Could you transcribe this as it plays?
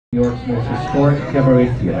New York's most historic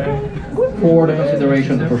cabaret theater. For the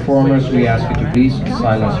consideration of the performers, we ask you to please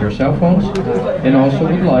silence your cell phones, and also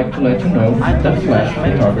would like to let you know that flash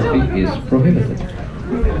photography is prohibited.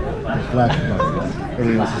 Flash photography.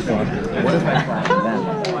 Everyone else is fine. What if I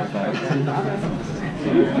flash them?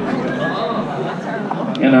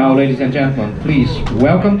 And now, ladies and gentlemen, please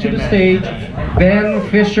welcome to the stage Ben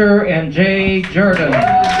Fisher and Jay Jordan.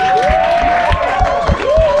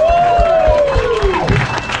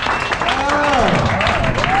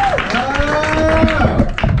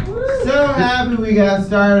 We got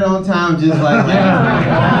started on time just like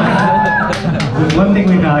that. There's one thing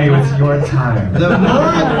we value, it's your time. The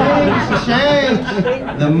more things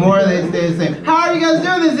change, the more they stay the same. How are you guys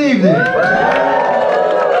doing this evening?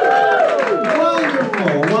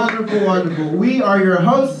 Wonderful, wonderful, wonderful. We are your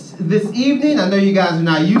hosts this evening. I know you guys are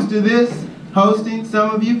not used to this, hosting. Some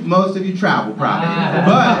of you, most of you travel probably.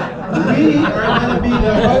 But we are going to be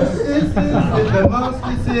the hostesses and the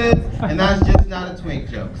mostesses, and that's just not a twink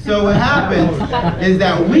joke. So what happens is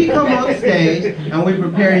that we come on stage and we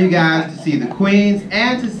prepare you guys to see the Queens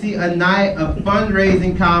and to see a night of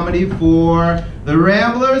fundraising comedy for the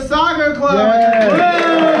Ramblers Soccer Club.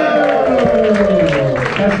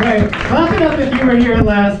 That's right. Clap it up if you were here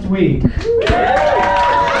last week.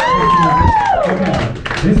 Okay.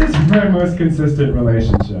 This is our most consistent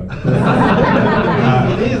relationship.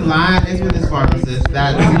 He's lying. It's with his pharmacist.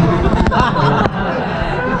 That's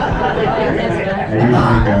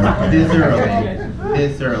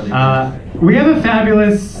This early. We have a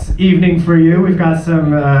fabulous evening for you. We've got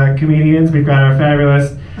some comedians. We've got our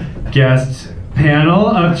fabulous guest panel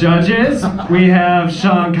of judges. We have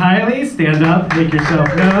Sean Kiley. Stand up, make yourself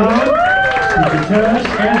known.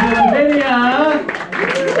 Angela Vinia.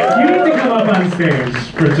 You need to come up on stage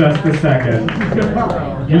for just a second.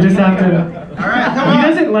 You just have to. All right, come on. He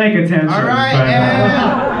doesn't like attention. All right,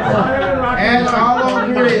 but, and all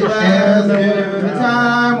over it. Let's do the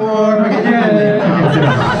time warp again.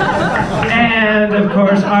 And of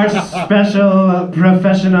course, our special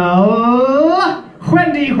professional,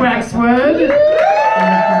 Wendy Waxwood.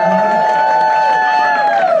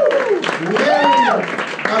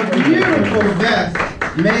 A beautiful vest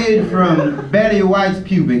made from Betty White's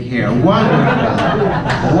pubic hair.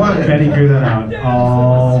 Wonderful. Wonderful. Betty grew that out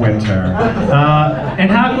all winter. And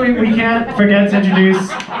how can we can't forget to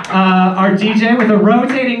introduce our DJ with a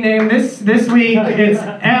rotating name this week. It's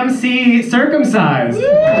MC Circumcised.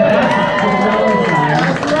 That's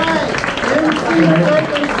right. MC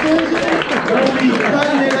Circumcision. We'll be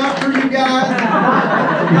cutting it up for you guys.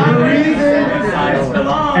 The reason.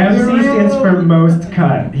 MC stands for most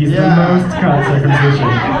cut. He's the most cut circumcision.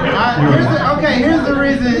 Here's the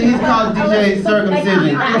reason he's called DJ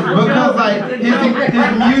Circumcision. Because like his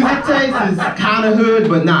music taste is kind of hood,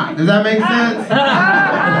 but not. Does that make sense?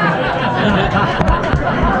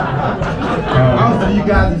 Also, you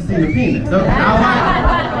guys have seen the penis. Okay, I like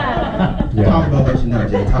it. Talk about what you know,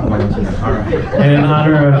 Jay. Talk about what you know. All right. And in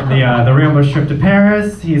honor of the Ramblers trip to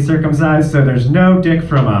Paris, he's circumcised, so there's no dick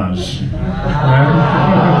fromage.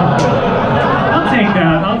 I'll take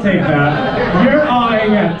that. I'll take that. You're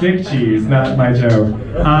awing at dick cheese, not my joke.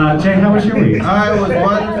 Jay, how was your week? It was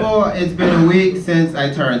wonderful. It's been a week since I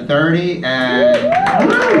turned 30, and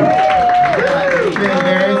it's been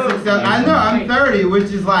very successful. I know I'm 30,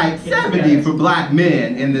 which is like 70 for black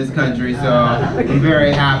men in this country, so I'm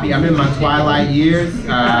very happy. I'm in my twilight years.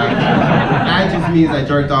 That just means I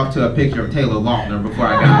jerked off to a picture of Taylor Lautner before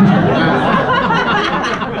I got here.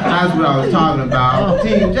 That's what I was talking about.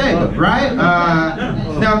 Team Jacob, right?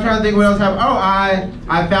 Now I'm trying to think what else happened. Oh,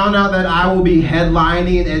 I found out that I will be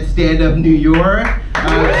headlining at Stand Up New York.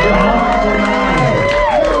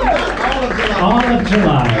 All of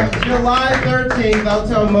July. July 13th. I'll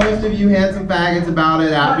tell most of you handsome faggots about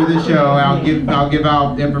it after the show. I'll give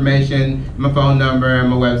out information, my phone number, and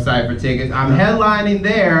my website for tickets. I'm headlining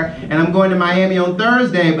there, and I'm going to Miami on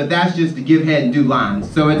Thursday, but that's just to give head and do lines.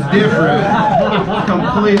 So it's different.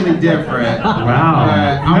 Completely different. Wow.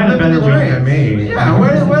 You had a better week than me. Yeah.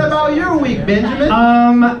 What about your week, Benjamin?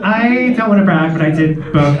 I don't want to brag, but I did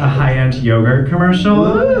book a high-end yogurt commercial.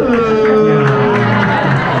 Ooh.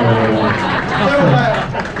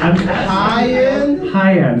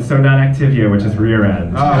 High-end, so not Activia, which is rear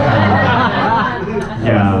end. Oh.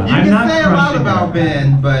 Yeah. You can say a lot about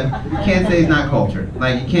Ben, but you can't say he's not cultured.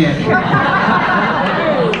 Like, you can't.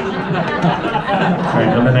 Right,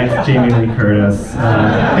 I'm the next Jamie Lee Curtis.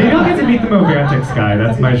 Maybe I'll get to meet the Movantics guy.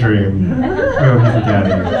 That's my dream. Oh, he's a daddy.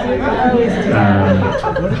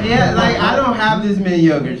 Yeah, like I don't have this many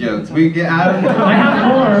yogurt jokes. I don't know. I have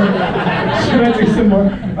more. Should I do some more?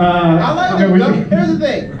 I like here's the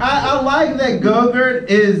thing. I like that Go-Gurt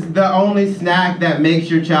is the only snack that makes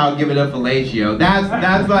your child give it a fellatio.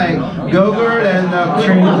 That's like Go-Gurt and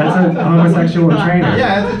That's a homosexual trainer.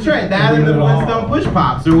 yeah, it's a trend. That and the Flintstone Push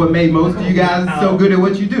Pops are what made most of you guys so good at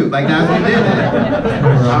what you do. Like that's what did it.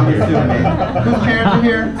 I'm assuming. Whose parents are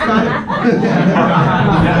here? Son?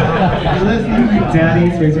 You listening?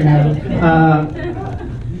 Daddies, raise your hand.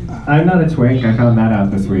 I'm not a twink. I found that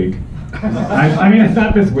out this week. I mean, it's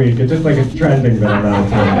not this week. It's just like it's trending that I'm not a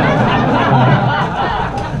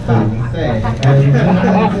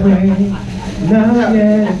twink. Not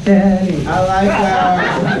yet, daddy.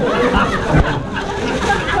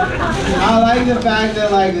 I like the fact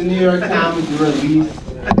that like the New York Times released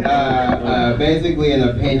basically an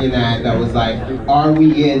opinion that was like, are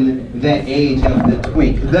we in the age of the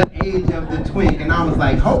twink? The age of the twink. And I was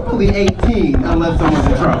like, hopefully 18, unless someone's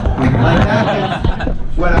in trouble. Like that is,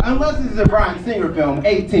 well, unless this is a Bryan Singer film,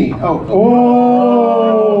 18, hopefully.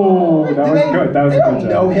 Oh, that was good. That was They a good don't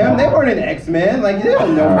know him. They weren't in X-Men. Like, they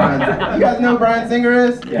don't know Bryan. You guys know who Bryan Singer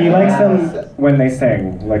is? He likes them when they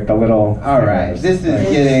sing, like the little. All right, this is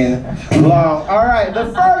getting long. All right,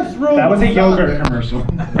 the first rule. That was a of yogurt soccer. commercial.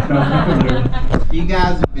 You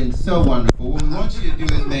guys have been so wonderful. What we want you to do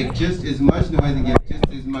is make just as much noise and give just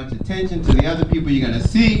as much attention to the other people you're going to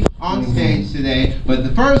see on stage today. But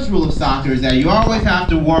the first rule of soccer is that you always have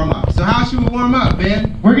to warm up. So how should we warm up,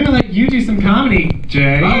 Ben? We're gonna let you do some comedy,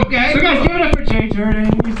 Jay. Okay. So guys, give it up for Jay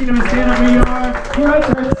Jordan. You've seen him in Stand Up New York. He writes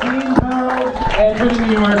for Steamboat and for the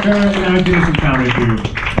New Yorker, and now he's doing some comedy for you.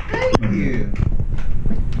 Thank you.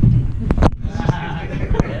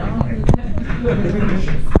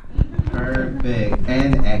 Perfect.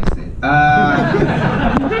 And exit.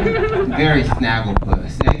 Very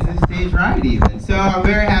snagglepuss. Exit stage right even. So I'm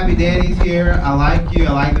very happy Danny's here. I like you.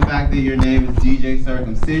 I like the fact that your name is DJ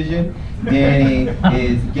Circumcision. Danny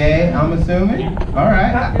is gay, I'm assuming.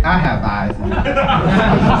 Alright. I have eyes.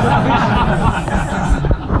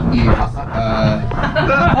 Ears.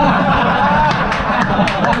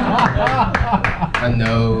 A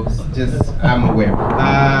nose, just I'm aware. What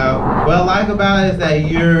I like about it is that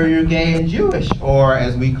you're gay and Jewish, or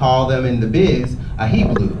as we call them in the biz, a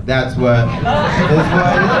Hebrew. That's what it is,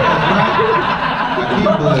 right? A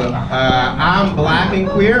Hebrew. I'm black and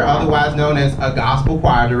queer, otherwise known as a gospel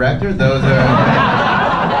choir director. Those are.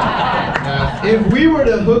 If we were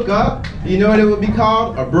to hook up, you know what it would be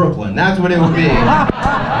called? A Brooklyn. That's what it would be.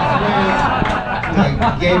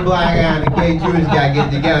 Like gay black guy and a gay Jewish guy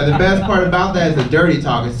get together. The best part about that is the dirty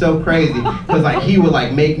talk. It's so crazy because like he would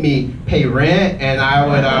like make me pay rent, and I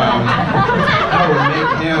would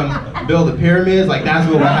make him build the pyramids. Like that's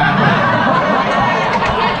what would happen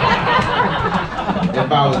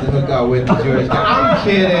if I was to hook up with the Jewish guy. I'm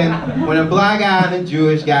kidding. When a black guy and a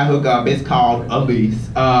Jewish guy hook up, it's called a lease.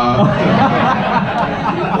 Or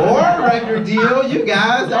a record deal. You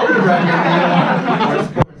guys own a record deal. Or a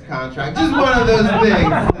sports contract. Just one of those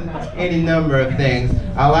things. Any number of things.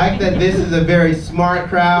 I like that this is a very smart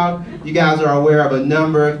crowd. You guys are aware of a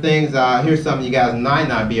number of things. Here's something you guys might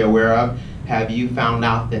not be aware of. Have you found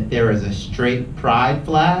out that there is a straight pride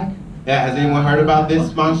flag? Yeah, has anyone heard about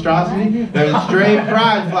this monstrosity? There's a straight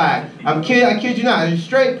pride flag. I kid you not, there's a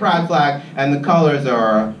straight pride flag, and the colors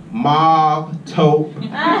are mauve, taupe,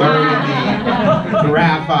 burgundy,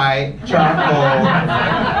 graphite, charcoal,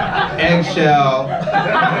 eggshell,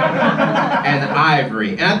 and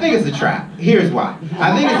ivory. And I think it's a trap. Here's why.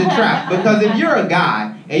 I think it's a trap because if you're a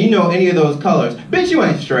guy and you know any of those colors, bitch, you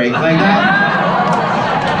ain't straight like that.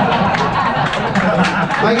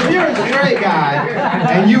 Like if you're a straight guy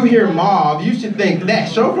and you hear mauve, you should think that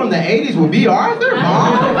show from the 80s would be Arthur,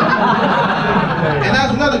 mauve. And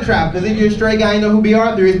that's another trap, because if you're a straight guy, you know who B.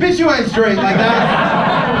 Arthur is. Bitch, you ain't straight like that.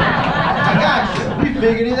 I got you. We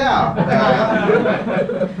figured it out.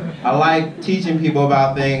 I like teaching people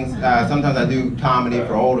about things. Sometimes I do comedy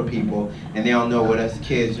for older people, and they don't know what us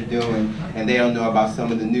kids are doing, and they don't know about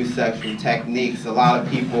some of the new sexual techniques. A lot of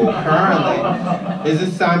people currently. Is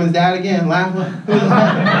this Simon's dad again? Laughing? Who's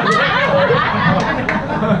laughing?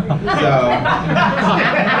 So,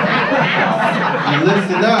 you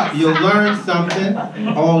listen up, you'll learn something,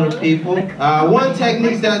 older people. One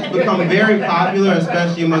technique that's become very popular,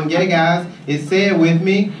 especially among gay guys, is, say it with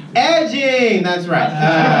me, edging! That's right.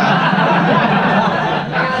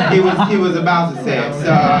 He was about to say it.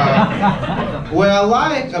 So, what I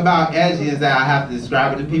like about edging is that I have to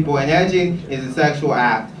describe it to people, and edging is a sexual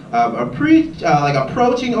act like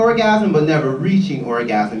approaching orgasm but never reaching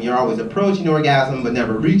orgasm. You're always approaching orgasm but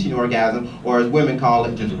never reaching orgasm, or as women call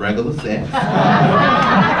it, just regular sex.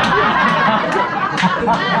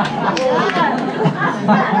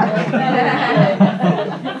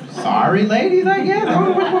 Sorry, ladies, I guess. I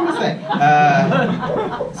don't know which one to say.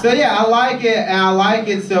 So yeah, I like it, and I like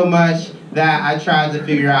it so much that I tried to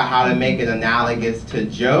figure out how to make it analogous to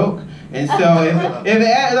joke. And so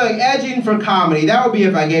if like edging for comedy, that would be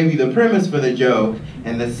if I gave you the premise for the joke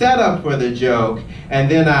and the setup for the joke,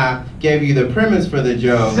 and then I gave you the premise for the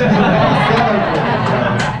joke and the setup for the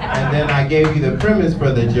joke, and then I gave you the premise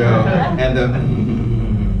for the joke and the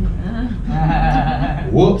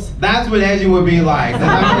whoops. That's what edging would be like. Does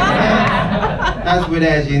that make sense? That's what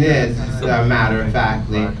edging is, matter of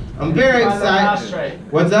factly. I'm very excited.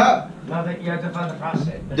 What's up? No, that you have to find the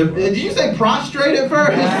prostate. Did you say prostrate at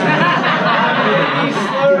first? He's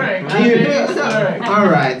slurring. All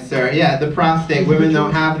right, sir. Yeah, the prostate. Women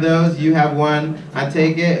don't have those. You have one. I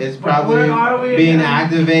take it. It's probably being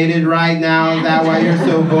activated right now. Is that why you're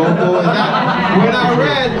so vocal? Is that, when I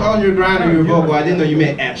read on your grinder you were vocal, I didn't know you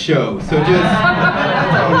meant at shows. So just,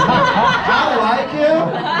 I like him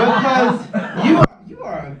because you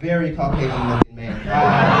are a very Caucasian looking man.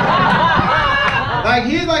 Like,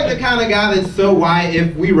 he's like the kind of guy that's so white,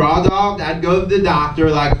 if we raw dogged, I'd go to the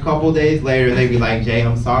doctor like a couple days later and they'd be like, Jay,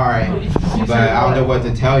 I'm sorry, but I don't know what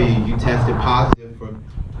to tell you. You tested positive for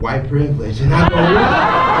white privilege. And I go, what?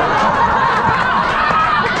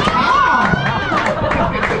 How?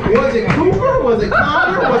 Was it Cooper? Was it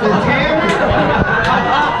Connor? Was it Tammy?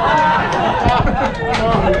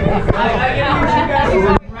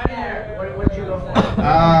 What'd you go for?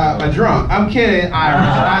 A drunk. I'm kidding, Irish.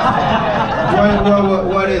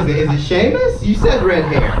 What is it? Is it Seamus? You said red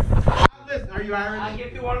hair. Listen, are you Irish? I'll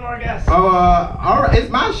give you one more guess. Oh, all right.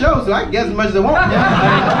 It's my show, so I can guess as much as I want.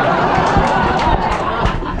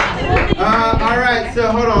 All right.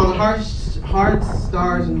 So hold on. Hearts,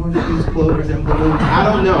 stars, and horseshoes, clovers, and balloons. I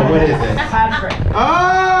don't know. What is it? Patrick.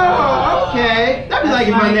 Oh, okay. That'd be like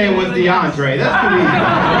if my name was DeAndre. That's pretty easy.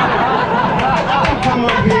 Come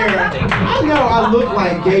up here. I know I look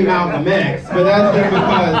like Gay Malcolm X, but that's just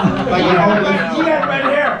because, like, He had red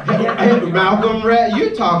hair. Malcolm Red,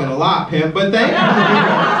 you're talking a lot, pimp, but thank you for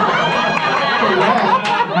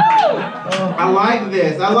that. I like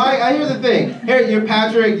this. Here's the thing. Here, you're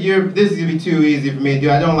Patrick, this is gonna be too easy for me to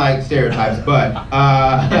do. I don't like stereotypes, but,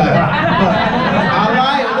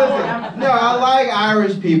 I like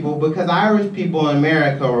Irish people because Irish people in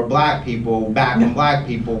America were black people back when black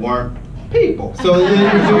people weren't people. So you're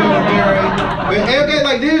doing okay,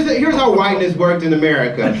 like here's how whiteness worked in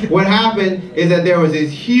America. What happened is that there was this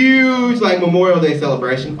huge like Memorial Day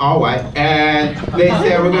celebration, all white, and they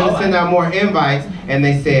said we're gonna send out more invites, and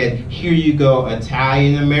they said, here you go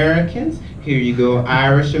Italian Americans, here you go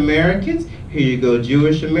Irish Americans, here you go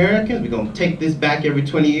Jewish Americans, we're gonna take this back every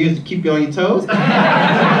 20 years to keep you on your toes.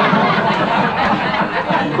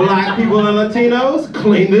 Black people and Latinos,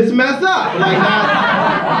 clean this mess up. Like that.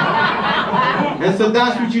 And so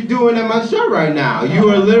that's what you're doing at my show right now. You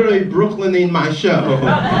are literally Brooklyning my show.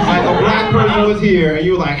 Like a black person was here and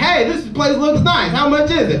you were like, hey, this place looks nice. How much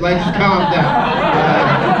is it? Like, just calm down.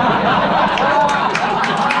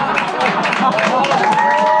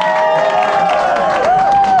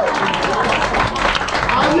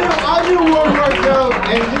 I'll do one more joke,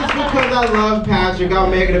 and just because I love Patrick, I'll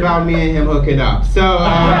make it about me and him hooking up. So,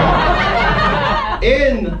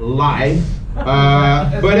 in life,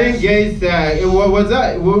 but in gay sex, what's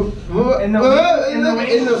that?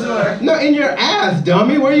 In your ass,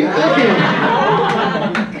 dummy. What are you thinking?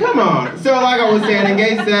 Come on. So like I was saying, in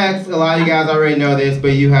gay sex, a lot of you guys already know this,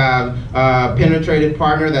 but you have a penetrative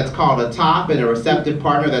partner that's called a top and a receptive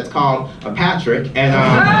partner that's called a Patrick. And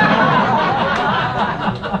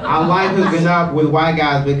I like hooking up with white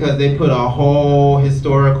guys because they put a whole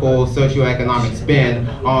historical, socioeconomic spin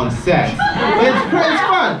on sex. It's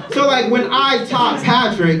fun. So like when I top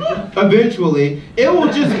Patrick, eventually, it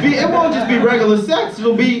won't just be regular sex,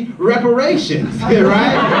 it'll be reparations,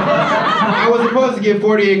 right? I was supposed to get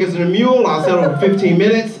 40 acres and a mule, I'll settle for 15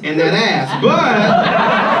 minutes and that ass.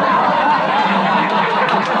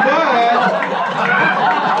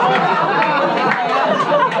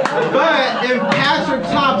 But if Patrick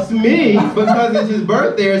tops me because it's his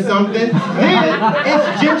birthday or something, then it's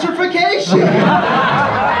gentrification.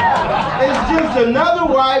 It's just another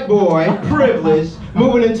white boy, privileged,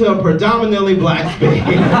 moving into a predominantly black space.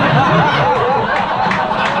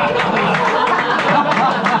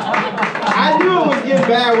 I knew it was getting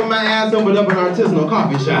bad when my ass opened up an artisanal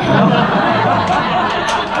coffee shop.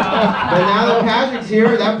 But now that Patrick's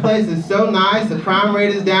here, that place is so nice, the crime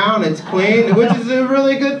rate is down, it's clean, which is a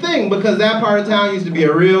really good thing because that part of town used to be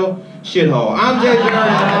a real shithole. I'm Jay Jarrett.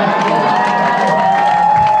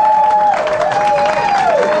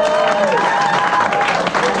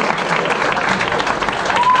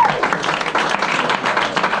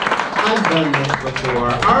 I've done this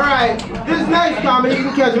before. Alright, this next comic, you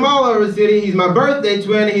can catch him all over the city. He's my birthday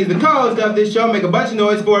twin, and he's the co-host of this show. Make a bunch of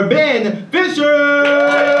noise for Ben Fisher!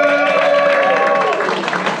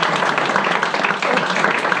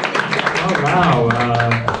 Oh, wow.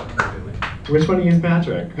 Which one of you is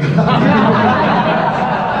Patrick?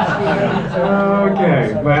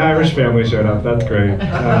 Okay, my Irish family showed up. That's great.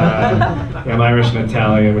 Yeah, I'm Irish and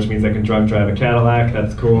Italian, which means I can drunk drive a Cadillac.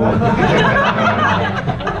 That's cool.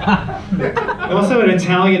 I'm also an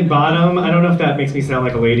Italian bottom. I don't know if that makes me sound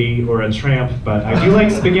like a lady or a tramp, but I do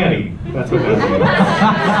like spaghetti. That's what that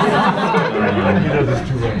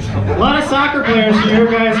means. A lot of soccer players here,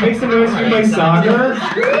 guys. Make some noise if you play soccer.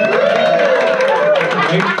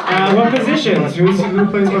 What positions? Who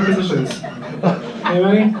plays what positions?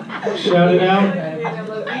 Anybody? Shout it out.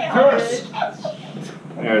 First.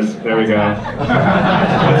 There we go.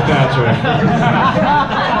 That's Patrick.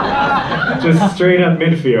 Just straight up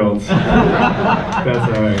midfield. That's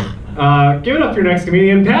alright. Give it up for your next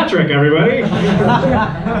comedian, Patrick, everybody.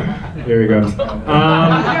 Here he goes.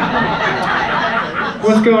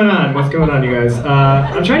 What's going on? What's going on, you guys?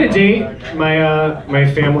 I'm trying to date. My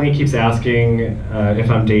family keeps asking if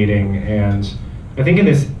I'm dating, and I think in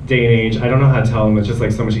this day and age, I don't know how to tell them. It's just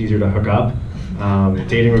like so much easier to hook up.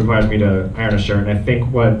 Dating requires me to iron a shirt, and I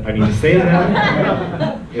think what I need to say to them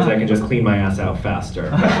is I can just clean my ass out faster.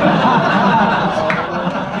 How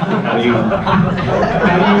do you have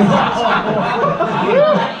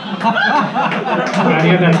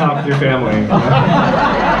that talk with your family?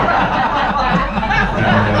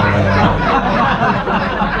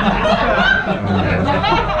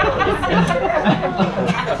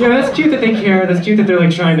 Yeah, that's cute that they care. That's cute that they're like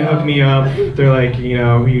trying to hook me up. They're like, you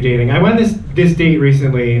know, who are you dating? I went this date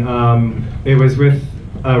recently. It was with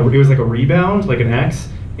it was like a rebound, like an ex,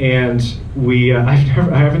 and we I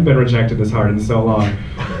haven't been rejected this hard in so long,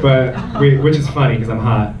 but which is funny because I'm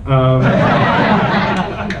hot.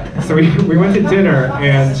 So we went to dinner,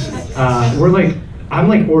 and I'm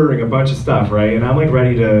like ordering a bunch of stuff, right? And I'm like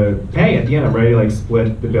ready to pay at the end. I'm ready to like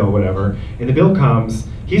split the bill, whatever. And the bill comes.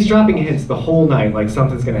 He's dropping hints the whole night, like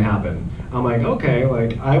something's gonna happen. I'm like, okay,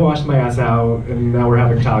 like I washed my ass out, and now we're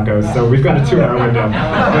having tacos, so we've got a 2-hour window.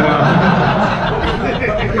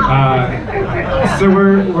 So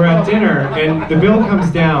we're at dinner, and the bill comes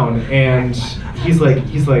down, and he's like,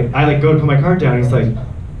 I like go to put my card down. He's like,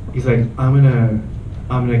 I'm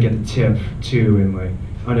gonna get the tip too, and like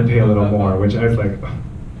I'm gonna pay a little more, which I was like.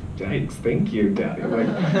 Thanks, thank you, Daddy.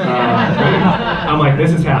 I'm like,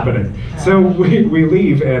 this is happening. So we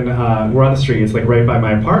leave, and we're on the street. It's like right by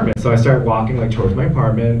my apartment. So I start walking like towards my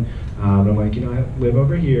apartment. I'm like, you know, I live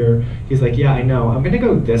over here. He's like, yeah, I know. I'm gonna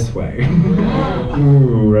go this way.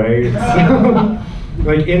 Ooh, right? So,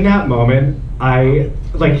 like in that moment, he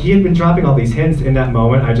had been dropping all these hints. In that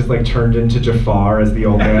moment, I just like turned into Jafar as the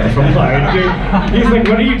old man from Lion King. He's like,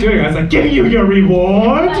 what are you doing? I was like, giving you your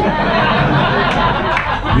reward.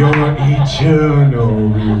 Your eternal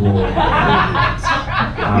reward.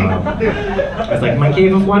 I was like, my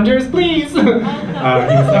cave of wonders, please. He was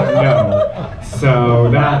like, no. So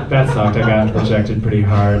that sucked. I got rejected pretty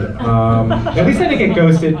hard. At least I didn't get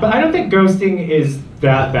ghosted, but I don't think ghosting is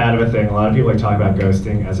that bad of a thing. A lot of people like talk about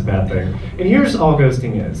ghosting as a bad thing. And here's all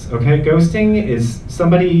ghosting is, okay? Ghosting is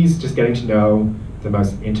somebody's just getting to know the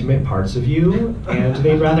most intimate parts of you, and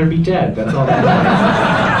they'd rather be dead. That's all that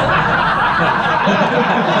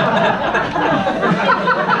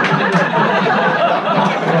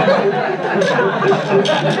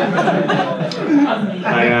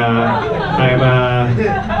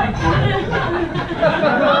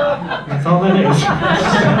that's all that is.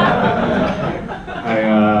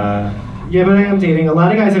 Yeah, but I am dating. A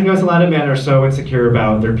lot of guys, I've noticed a lot of men are so insecure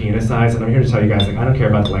about their penis size, and I'm here to tell you guys, like, I don't care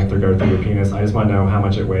about the length or girth of your penis, I just want to know how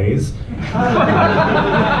much it weighs.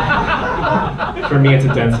 For me, it's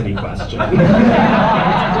a density question. Alright,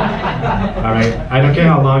 I don't care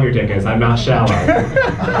how long your dick is, I'm not shallow.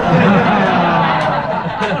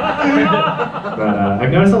 But I've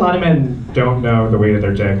noticed a lot of men don't know the weight of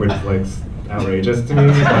their dick, which is like outrageous to me.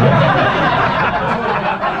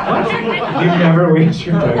 What? You've never weighed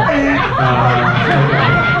your dick.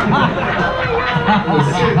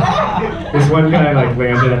 This one guy like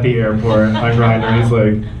landed at the airport on Grindr, and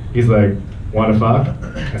he's like, wanna fuck?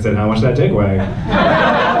 I said, how much that dick weigh?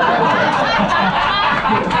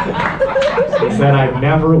 He said I'd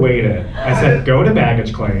never weighed it. I said, go to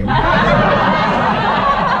baggage claim.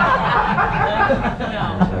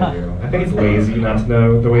 I think it's lazy not to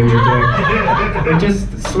know the weight of your dick. And just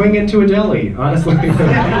swing it to a deli, honestly.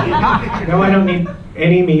 No, I don't need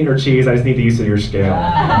any meat or cheese, I just need the use of your scale.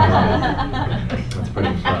 That's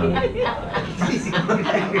pretty fun.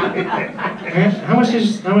 How much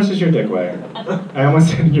does your dick weigh? I almost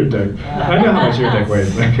said your dick. I know how much your dick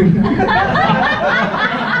weighs.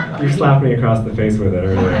 You slapped me across the face with it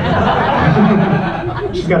earlier.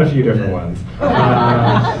 She's got a few different ones.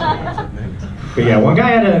 But yeah, one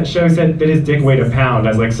guy at a show said that his dick weighed a pound.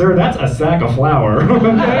 I was like, sir, that's a sack of flour.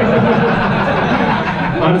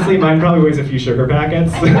 Honestly, mine probably weighs a few sugar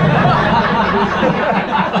packets.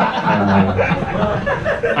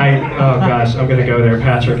 Oh gosh, I'm gonna go there.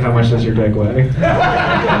 Patrick, how much does your dick weigh?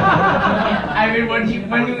 I mean, when you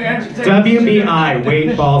answer WBI,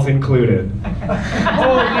 weight balls included.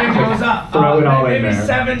 Oh, it goes up. Throw it all in maybe there.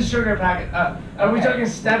 7 sugar packets. Are we talking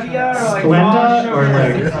stevia or like Splenda raw or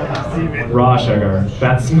sugar? like raw sugar?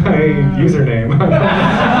 That's my username.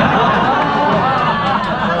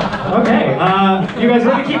 Okay, you guys,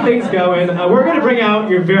 we're gonna keep things going. We're gonna bring out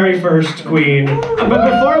your very first queen. But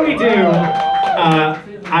before we do,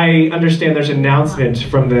 I understand there's an announcement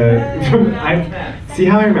from the. See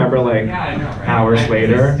how I remember like hours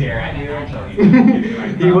later?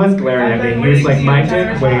 He was glaring at me. He was like, my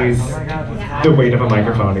dick weighs the weight of a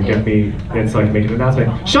microphone and give me it so I can make an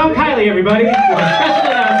announcement. Sean Kiley, everybody, with a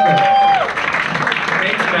special announcement.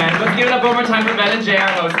 Thanks, Ben. Let's give it up one more time for Ben and Jay, our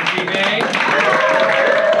hosts this evening.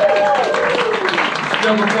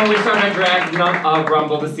 So before we start our drag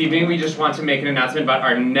rumble this evening, we just want to make an announcement about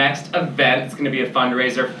our next event. It's going to be a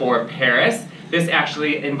fundraiser for Paris. This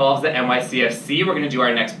actually involves the NYCFC. We're going to do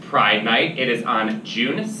our next Pride Night. It is on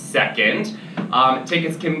June 2nd.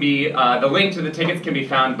 Tickets can be, the link to the tickets can be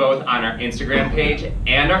found both on our Instagram page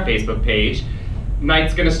and our Facebook page.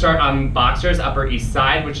 Night's going to start on Boxers, Upper East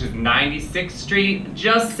Side, which is 96th Street,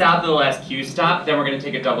 just south of the last Q stop. Then we're going to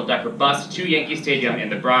take a double-decker bus to Yankee Stadium in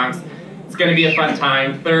the Bronx. It's going to be a fun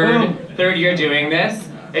time. Third year doing this.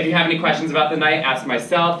 If you have any questions about the night, ask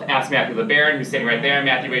myself, ask Matthew LeBaron, who's sitting right there.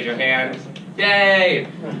 Matthew, raise your hand. Yay!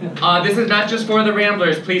 This is not just for the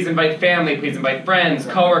Ramblers. Please invite family, please invite friends,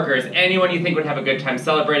 coworkers, anyone you think would have a good time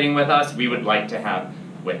celebrating with us, we would like to have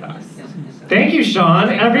with us. Thank you, Sean.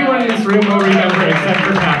 Everyone in this room will remember except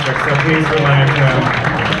for Patrick, so please remind him.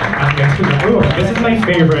 Ooh, this is my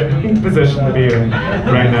favorite position to be in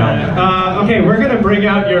right now. Okay, we're gonna bring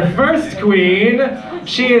out your first queen.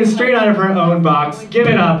 She is straight out of her own box. Give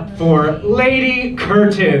it up for Lady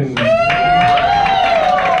Curtains.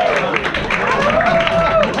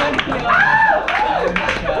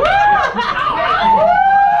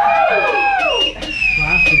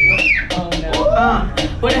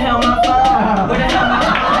 Where the hell my phone? Where the hell my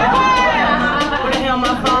phone? Where the hell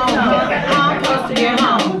my phone? I'm supposed to get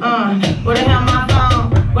home. Where the hell my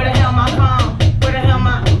phone? Where the hell my phone? Where the hell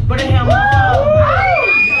my phone?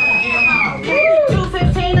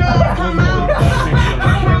 2:15 come out.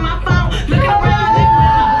 I hear my phone. Look around.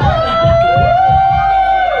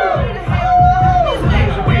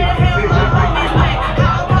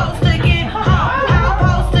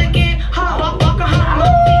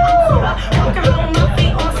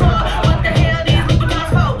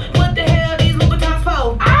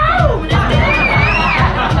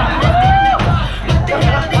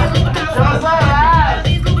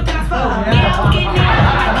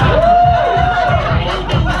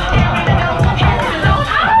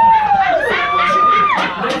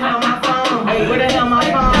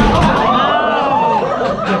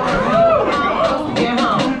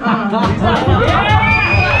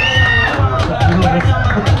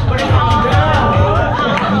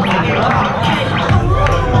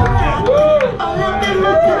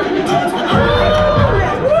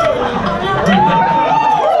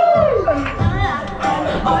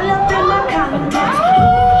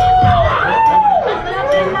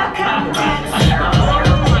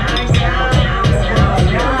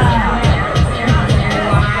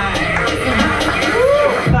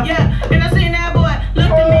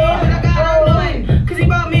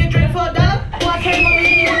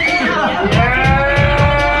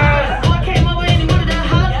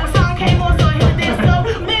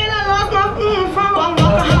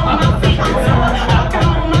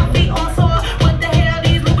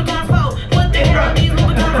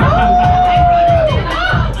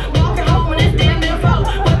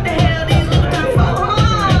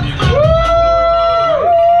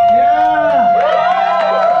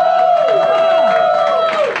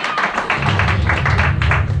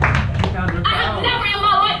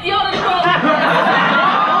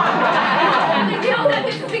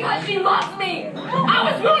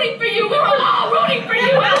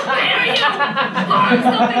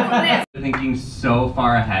 Thinking so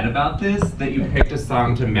far ahead about this that you picked a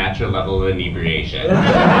song to match your level of inebriation.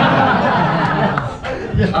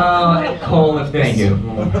 Cole, if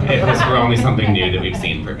this were only something new that we've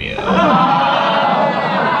seen from you.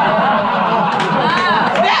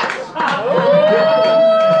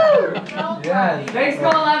 Thanks,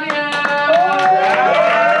 Cole. Love you.